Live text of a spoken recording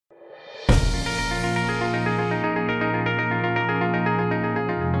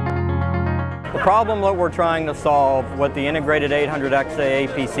problem that we're trying to solve with the integrated 800XA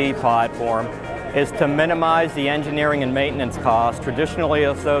APC platform is to minimize the engineering and maintenance costs traditionally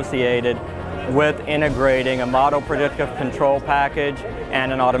associated with integrating a model predictive control package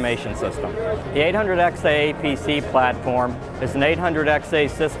and an automation system. The 800XA APC platform is an 800XA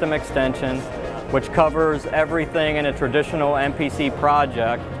system extension which covers everything in a traditional MPC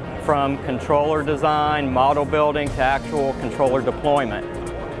project, from controller design, model building, to actual controller deployment.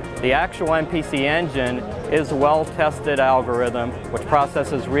 The actual MPC engine is a well-tested algorithm which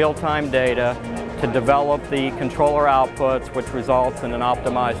processes real-time data to develop the controller outputs, which results in an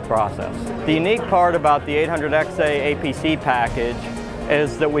optimized process. The unique part about the 800XA APC package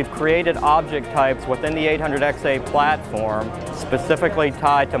is that we've created object types within the 800XA platform specifically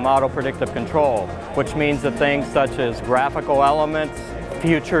tied to model predictive control, which means that things such as graphical elements,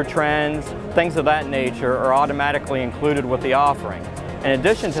 future trends, things of that nature are automatically included with the offering. In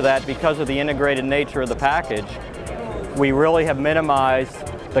addition to that, because of the integrated nature of the package, we really have minimized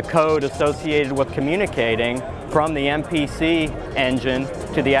the code associated with communicating from the MPC engine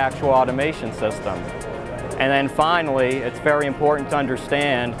to the actual automation system. And then finally, it's very important to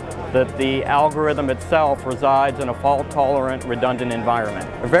understand that the algorithm itself resides in a fault-tolerant, redundant environment.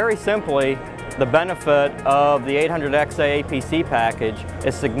 Very simply, the benefit of the 800XA APC package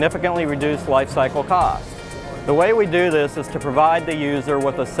is significantly reduced lifecycle cost. The way we do this is to provide the user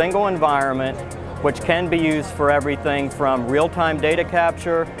with a single environment which can be used for everything from real-time data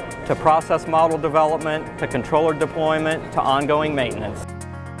capture to process model development to controller deployment to ongoing maintenance.